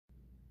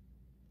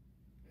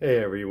Hey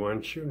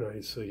everyone,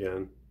 Shoenice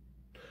again.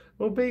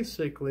 Well,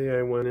 basically,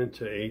 I went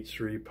into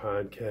H3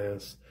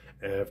 podcast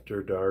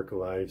after dark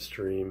live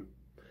stream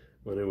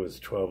when it was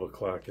 12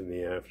 o'clock in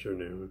the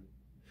afternoon.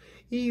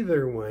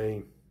 Either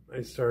way,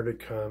 I started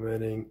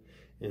commenting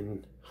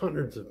and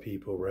hundreds of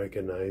people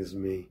recognized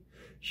me.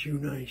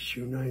 Shoenice,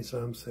 Shoenice,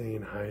 I'm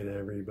saying hi to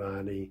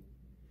everybody.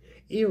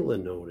 Ela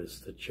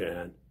noticed the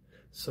chat,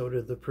 so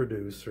did the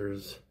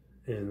producers,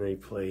 and they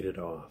played it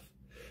off.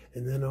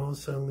 And then all of a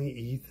sudden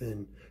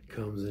Ethan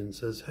comes in and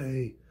says,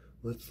 hey,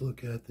 let's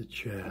look at the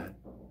chat.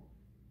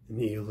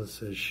 And Ela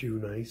says,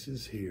 Shoenice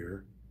is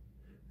here.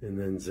 And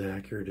then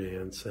Zachary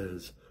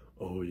says,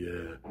 oh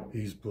yeah,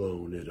 he's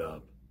blowing it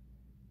up.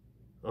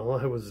 All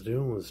I was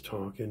doing was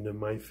talking to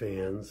my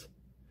fans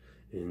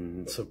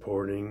and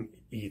supporting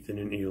Ethan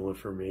and Ela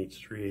from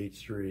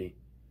H3h3.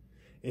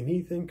 And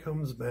Ethan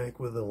comes back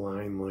with a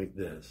line like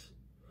this.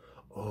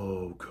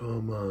 Oh,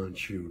 come on,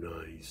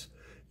 Shoenice.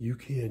 You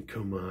can't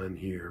come on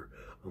here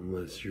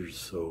unless you're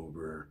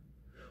sober.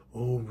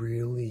 Oh,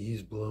 really?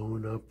 He's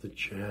blowing up the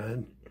chat?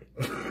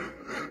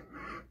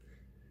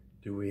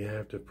 Do we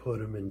have to put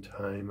him in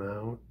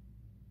timeout?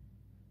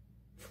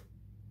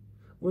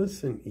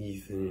 Listen,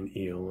 Ethan and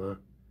Ela.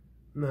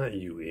 Not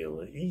you,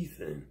 Ela.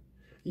 Ethan.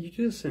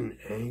 You're just an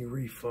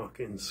angry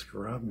fucking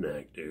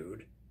scrubneck,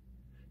 dude.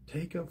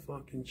 Take a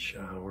fucking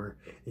shower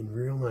and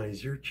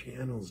realize your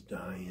channel's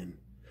dying.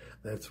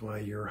 That's why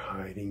you're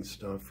hiding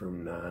stuff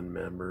from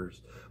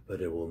non-members,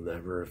 but it will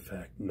never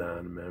affect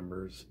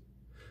non-members.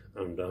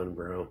 I'm done,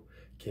 bro.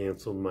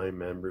 Canceled my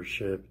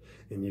membership,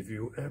 and if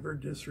you ever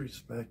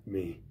disrespect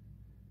me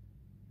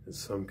in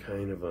some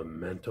kind of a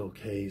mental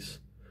case,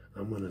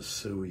 I'm gonna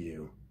sue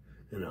you,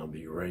 and I'll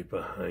be right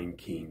behind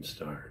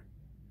Keemstar.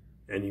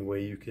 Any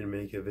way you can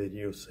make a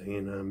video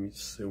saying I'm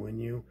suing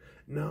you?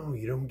 No,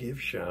 you don't give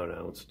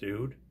shout-outs,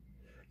 dude.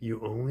 You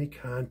only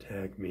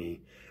contact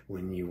me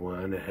when you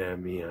want to have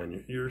me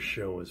on your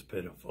show is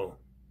pitiful.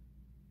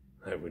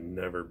 I would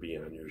never be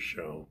on your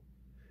show.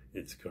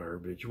 It's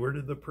garbage. Where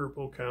did the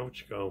purple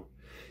couch go?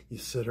 You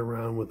sit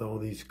around with all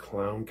these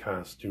clown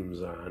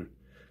costumes on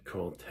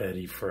called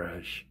Teddy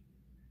Fresh.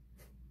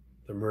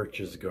 The merch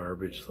is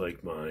garbage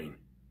like mine.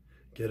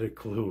 Get a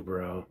clue,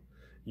 bro.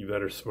 You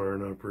better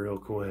smarten up real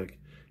quick,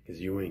 because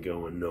you ain't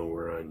going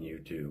nowhere on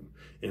YouTube.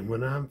 And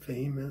when I'm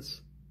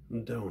famous,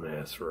 don't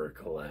ask for a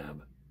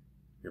collab.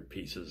 You're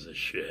pieces of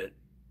shit.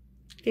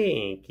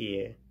 Thank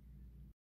you.